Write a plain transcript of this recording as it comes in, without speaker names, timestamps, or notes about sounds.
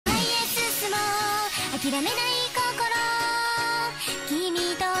諦めない心君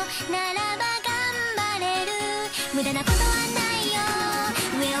とならば頑張れる無駄なことはないよ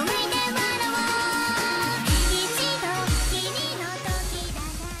上を向いて笑おう一度きりの時だか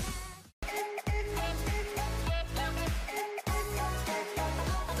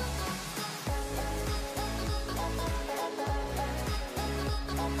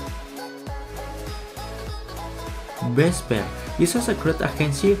ら。Vesper is a secret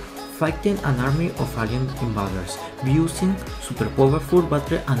agency fighting an army of alien invaders using super powerful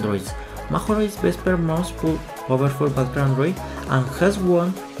battery androids. Mahoro is Vesper's most powerful battery android and has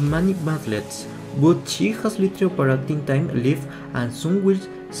won many battles, but she has little operating time left and soon will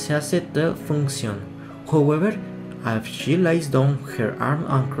cease the function. However, if she lays down her arm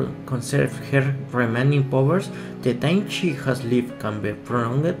and conserves her remaining powers, the time she has left can be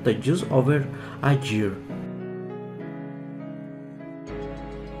prolonged to just over a year.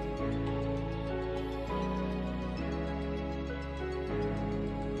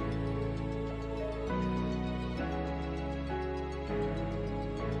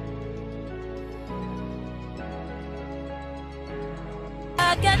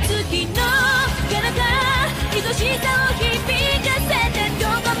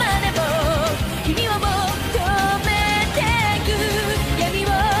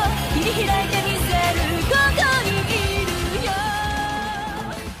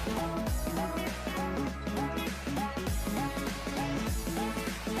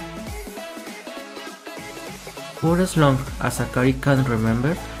 For as long as Akari can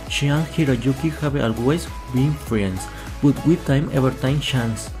remember, she and Hiroyuki have always been friends, but with time every time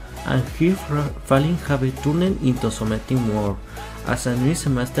chance, and her falling have turned into something more. As a new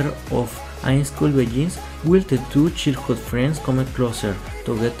semester of high school begins, will the two childhood friends come closer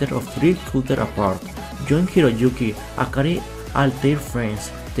together or drift apart? Join Hiroyuki, Akari, all their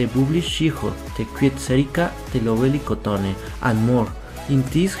friends, the bubbly Shiho, the cute Serika, the lovely Kotone, and more, in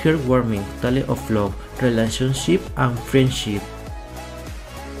this heartwarming tale of love, relationship, and friendship.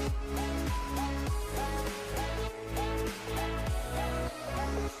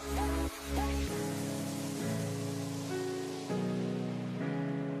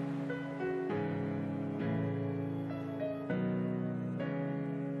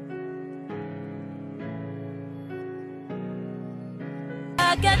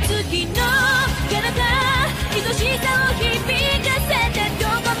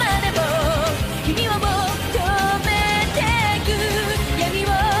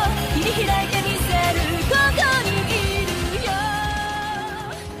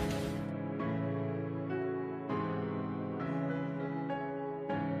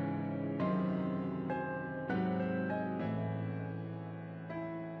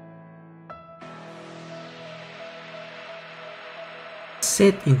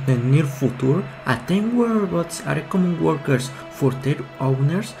 Set in the near future, a time where robots are common workers for their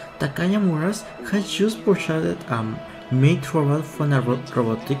owners, Takaya Muras has just purchased a maid robot from a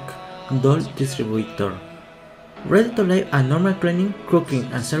robotic doll distributor. Ready to live a normal cleaning, cooking,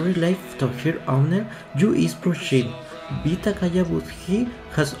 and serving life to her owner, Yu is proceed. Be Takaya, but he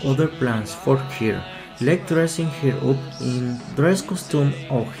has other plans for her, like dressing her up in dress costume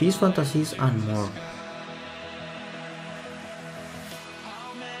or his fantasies and more.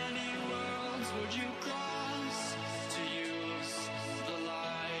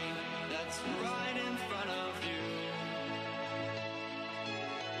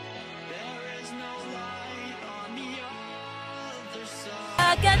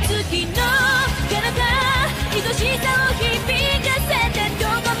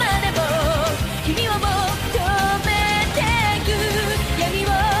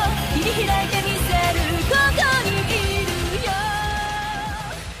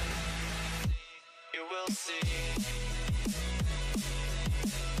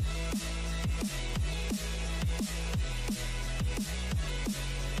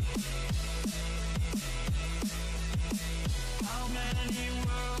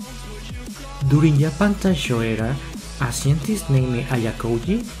 During Japan's Taisho era, a scientist named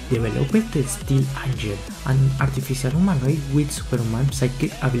Ayakoji developed the Steel Angel, an artificial humanoid with superhuman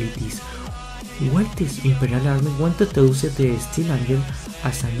psychic abilities. While the Imperial Army wanted to use the Steel Angel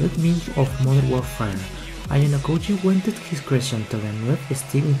as a new means of modern warfare, Ayakoji wanted his creation to renew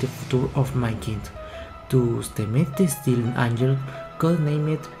Steel in the future of mankind. Thus, they made the Steel Angel,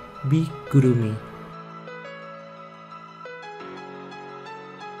 codenamed Bigurumi.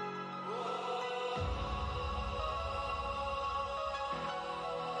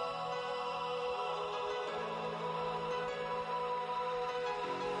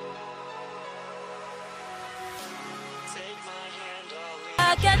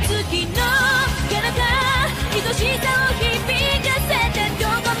 Akatsuki no Kanata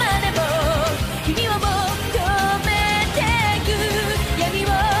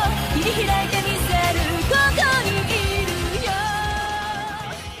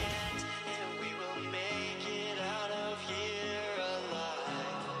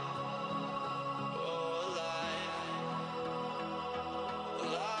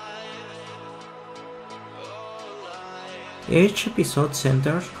Each episode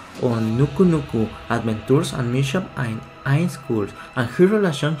centers on Nuku Nuku adventures and mission in school and her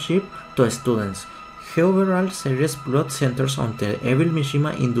relationship to students. The overall series plot centers on the evil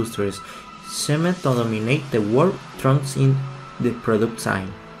Mishima Industries, seem to dominate the world trunks in the product sign.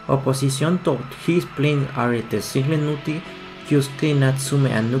 Opposition to his plain are the single Nuti, Kyusuke, Natsume,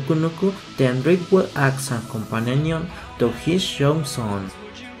 and Nuku Nuku, the android will act as a companion to his young son.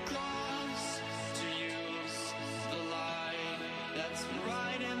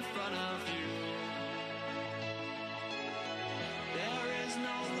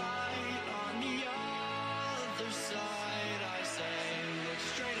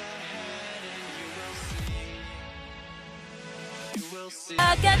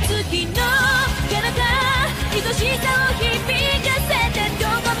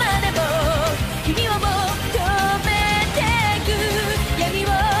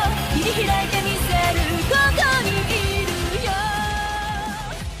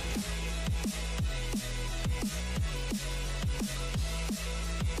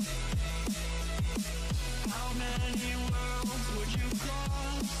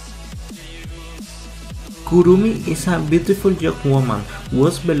 Kurumi is a beautiful young woman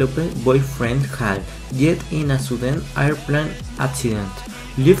whose beloved boyfriend had, yet in a sudden airplane accident,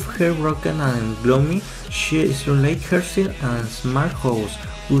 left her broken and gloomy. She isolates herself in a smart house,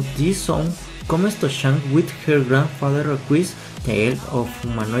 but this song comes to shine with her grandfather request tale of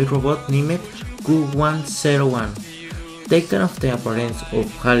humanoid robot named Q101. Taken of the appearance of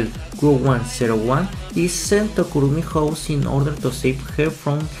HAL Q101 is sent to Kurumi's house in order to save her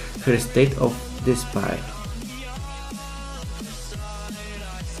from her state of despair.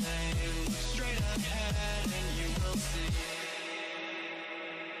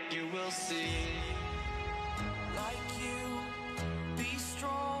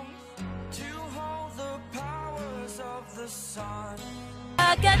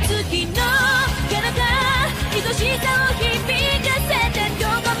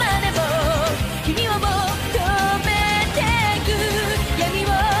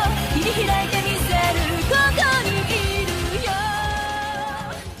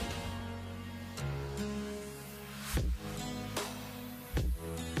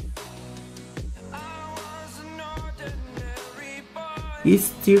 It's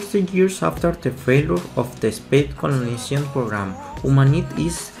 30 years after the failure of the space colonization program. Humanity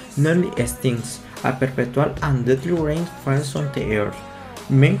is nearly extinct. A perpetual and deadly rain falls on the earth.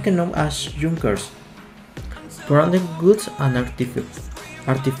 Men known as Junkers grounded goods and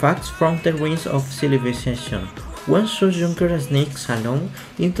artifacts from the ruins of civilization. One such Junker sneaks along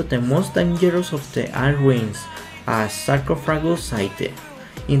into the most dangerous of the all ruins, a sarcophagus site.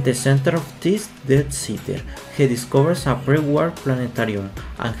 In the center of this dead city, he discovers a pre-war planetarium,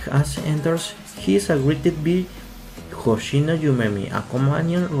 and as he enters, he is greeted by Hoshino Yumemi, a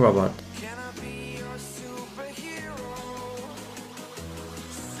companion robot.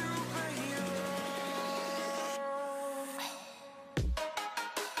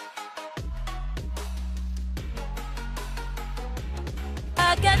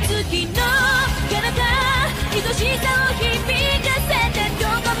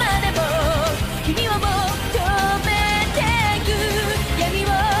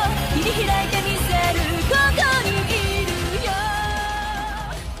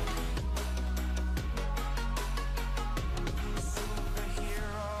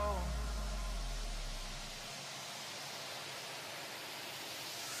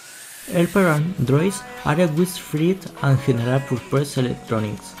 Helper androids are a with fleet and general-purpose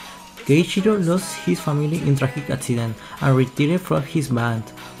electronics. Keiichiro lost his family in tragic accident and retired from his band.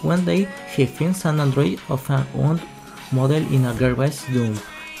 One day, he finds an android of an old model in a garbage dump.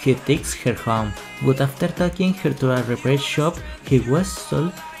 He takes her home, but after taking her to a repair shop, he was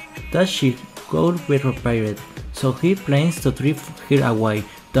told that she could be repaired, so he plans to trip her away.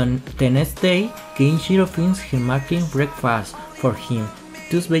 The next day, Keiichiro finds her making breakfast for him,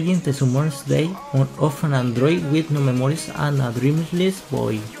 thus being the summer's day of an android with no memories and a dreamless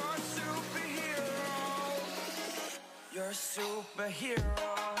boy.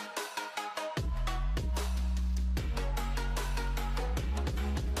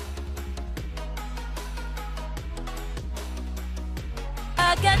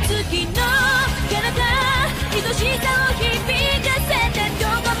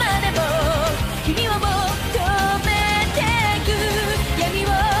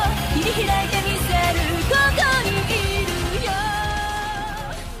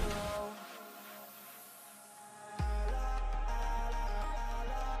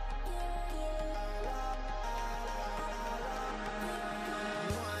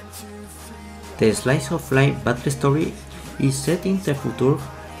 The slice of life battle story is set in the future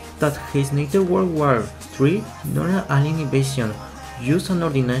that has neither World War III nor an alien invasion, just an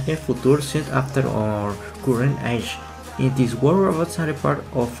ordinary future set after our current age. In this world, robots are a part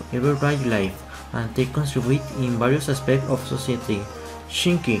of everyday life, and they contribute in various aspects of society.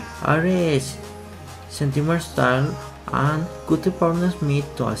 Shinki, RS, sentimental, and good partners meet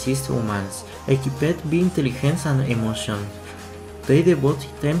to assist humans, equipped with intelligence and emotion. They devote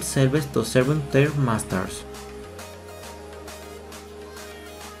themselves to serving their masters.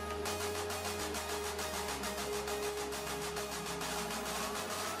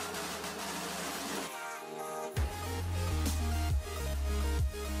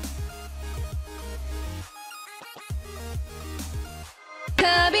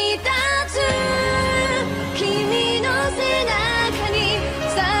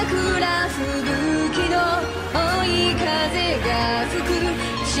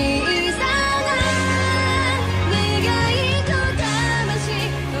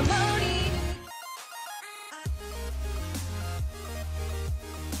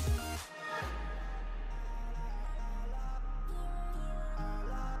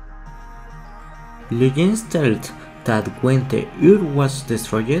 Legends tell that when the Earth was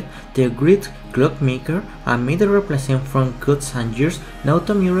destroyed, the great clockmaker, a myth replacement from gods and years, now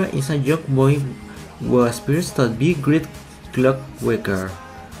Tamura is a young boy who aspires to be great clockworker.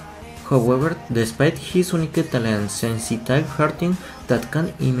 However, despite his unique talent, sensitive hearting that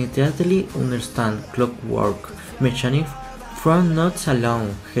can immediately understand clockwork mechanics from not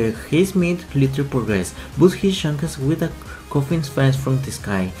alone, he has made little progress, but he shines with a coffin fast from the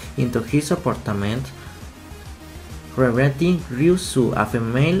sky into his apartment, revealing Ryusu, a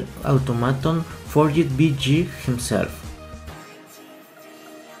female automaton forged by G himself.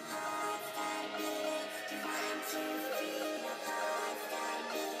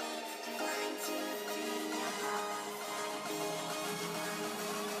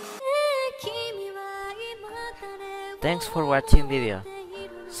 Thanks for watching video.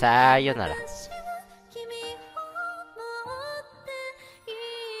 Sayonara.